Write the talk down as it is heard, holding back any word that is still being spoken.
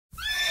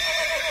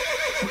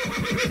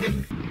Hi,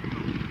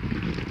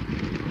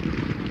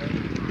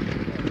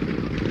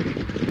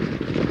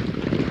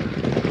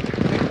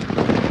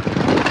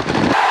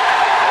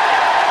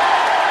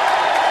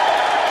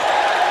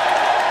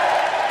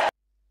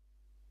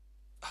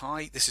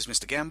 this is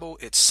Mr. Gamble.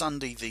 It's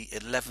Sunday the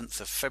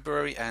 11th of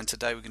February and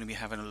today we're going to be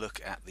having a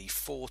look at the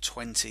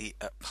 420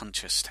 at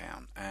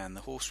Punchestown, and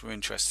the horse we're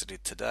interested in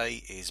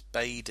today is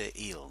Bay de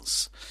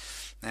Eels.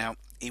 Now,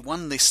 he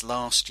won this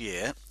last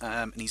year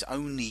and he's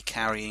only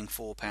carrying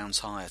 £4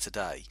 higher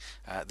today.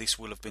 This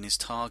will have been his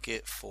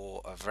target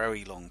for a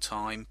very long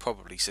time,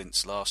 probably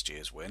since last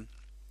year's win.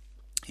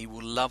 He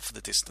will love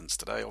the distance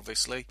today,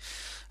 obviously,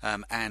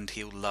 and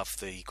he'll love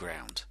the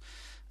ground.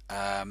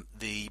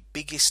 The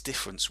biggest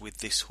difference with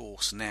this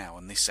horse now,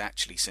 and this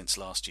actually since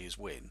last year's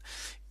win,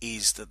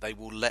 is that they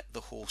will let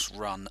the horse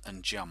run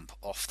and jump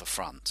off the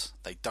front.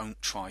 They don't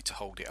try to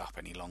hold it up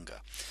any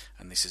longer,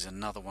 and this is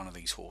another one of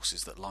these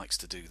horses that likes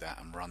to do that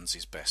and runs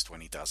his best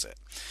when he does it.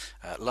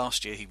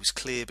 Last year he was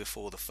clear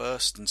before the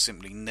first and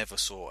simply never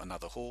saw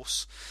another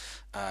horse.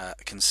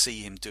 Can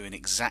see him doing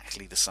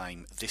exactly the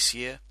same this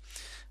year.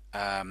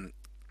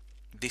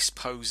 This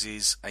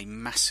poses a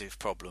massive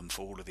problem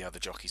for all of the other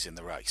jockeys in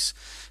the race,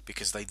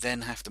 because they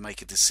then have to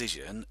make a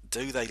decision.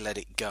 Do they let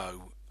it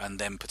go and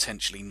then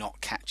potentially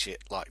not catch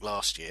it like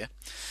last year,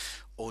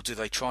 or do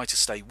they try to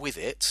stay with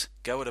it,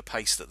 go at a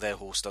pace that their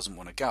horse doesn't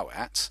want to go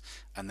at,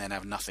 and then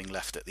have nothing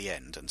left at the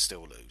end and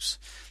still lose?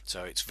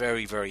 So it's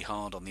very, very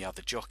hard on the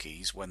other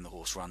jockeys when the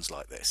horse runs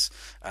like this.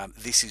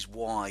 This is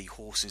why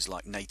horses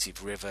like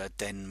Native River,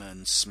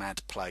 Denman,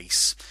 Smad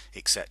Place,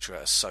 etc.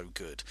 are so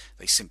good.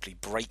 They simply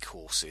break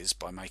horses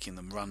by making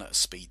them run at a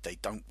speed they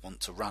don't want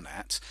to run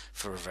at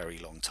for a very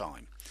long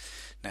time.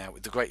 Now,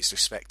 with the greatest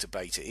respect to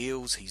Bay de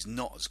Eels, he's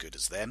not as good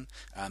as them,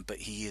 but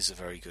he is a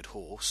very good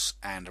horse,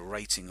 and a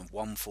rating of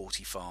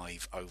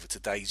 145 over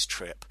today's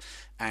trip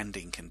and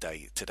in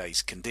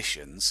today's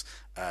conditions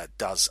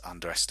does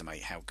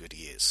underestimate how good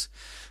he is.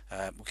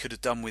 We could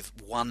have done with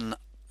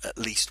at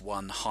least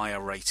one higher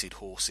rated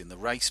horse in the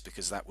race,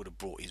 because that would have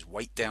brought his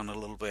weight down a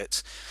little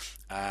bit,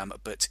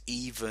 but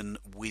even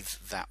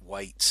with that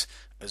weight,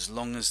 as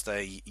long as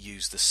they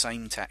use the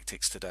same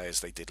tactics today as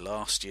they did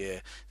last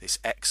year, this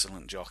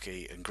excellent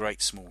jockey and great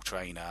small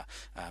trainer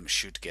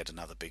should get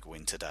another big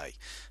win today.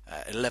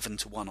 11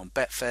 to 1 on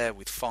Betfair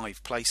with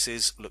 5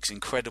 places looks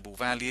incredible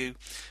value,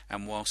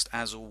 and whilst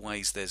as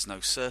always there's no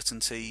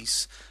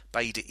certainties,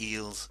 Bay de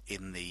Eels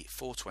in the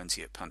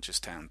 420 at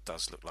Punchestown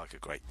does look like a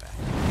great bet.